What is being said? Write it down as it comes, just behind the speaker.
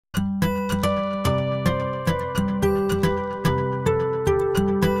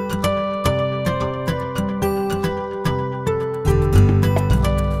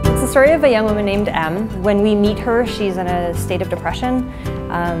story of a young woman named M. When we meet her, she's in a state of depression,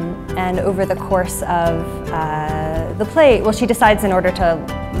 and over the course of the play, well, she decides in order to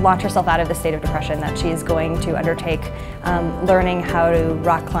launch herself out of the state of depression that she's going to undertake learning how to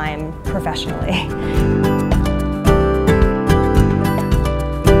rock climb professionally.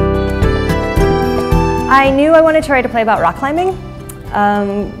 I knew I wanted to write a play about rock climbing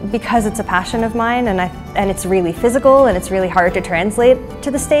because it's a passion of mine, and it's really physical and it's really hard to translate to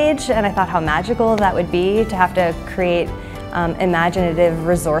the stage, and I thought how magical that would be to have to create imaginative,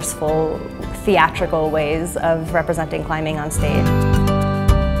 resourceful, theatrical ways of representing climbing on stage.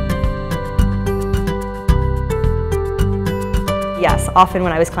 Yes, often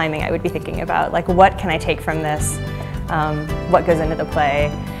when I was climbing I would be thinking about, like, what can I take from this? What goes into the play?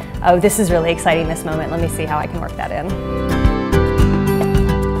 Oh, this is really exciting, this moment. Let me see how I can work that in.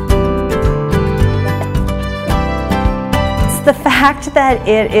 It's the fact that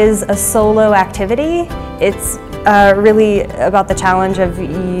it is a solo activity. It's really about the challenge of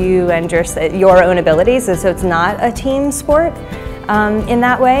you and your own abilities, so it's not a team sport in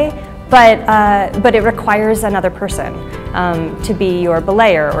that way, but it requires another person to be your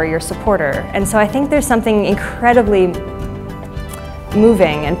belayer or your supporter. And so I think there's something incredibly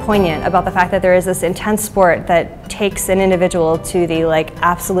moving and poignant about the fact that there is this intense sport that takes an individual to the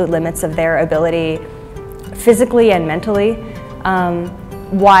absolute limits of their ability physically and mentally,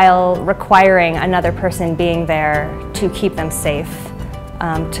 while requiring another person being there to keep them safe,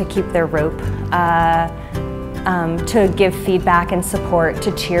 to keep their rope, to give feedback and support,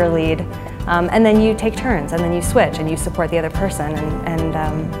 to cheerlead, and then you take turns, and then you switch and you support the other person, and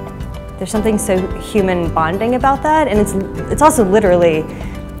there's something so human bonding about that, and it's also literally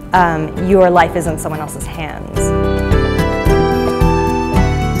your life is in someone else's hands.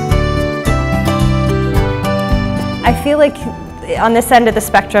 I feel like on this end of the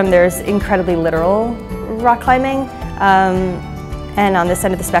spectrum there's incredibly literal rock climbing, and on this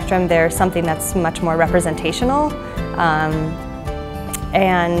end of the spectrum there's something that's much more representational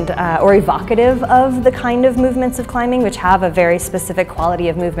or evocative of the kind of movements of climbing, which have a very specific quality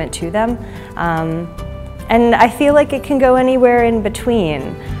of movement to them. And I feel like it can go anywhere in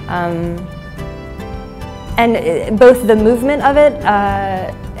between. And both the movement of it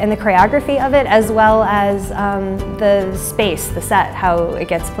and the choreography of it, as well as the space, the set, how it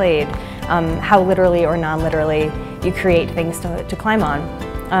gets played, how literally or non-literally you create things to climb on.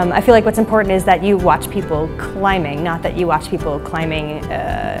 I feel like what's important is that you watch people climbing, not that you watch people climbing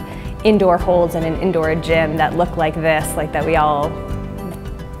indoor holds in an indoor gym that look like this, like that we all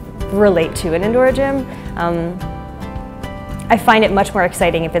relate to an indoor gym. I find it much more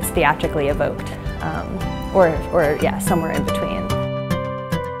exciting if it's theatrically evoked, or yeah, somewhere in between.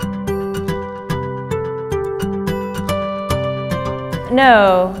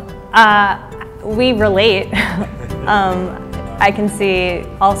 No, we relate. I can see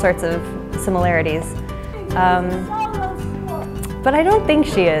all sorts of similarities. But I don't think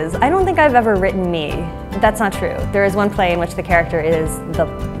she is. I don't think I've ever written me. That's not true. There is one play in which the character is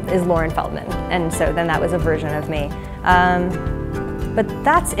Lauren Feldman, and so then that was a version of me. But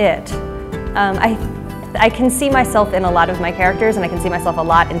that's it. I can see myself in a lot of my characters, and I can see myself a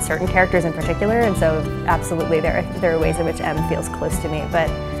lot in certain characters in particular, and so absolutely there are ways in which M feels close to me, but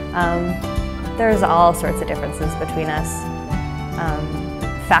there's all sorts of differences between us,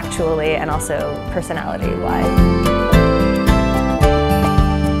 factually and also personality-wise.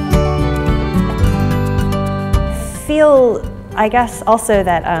 I guess also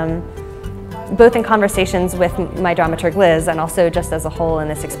that both in conversations with my dramaturg Liz and also just as a whole in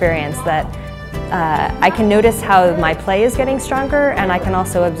this experience, that I can notice how my play is getting stronger, and I can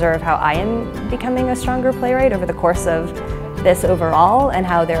also observe how I am becoming a stronger playwright over the course of this overall, and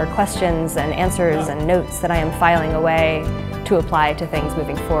how there are questions and answers and notes that I am filing away to apply to things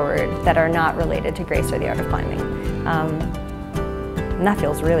moving forward that are not related to grace or the art of climbing. And that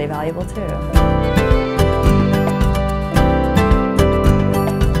feels really valuable too.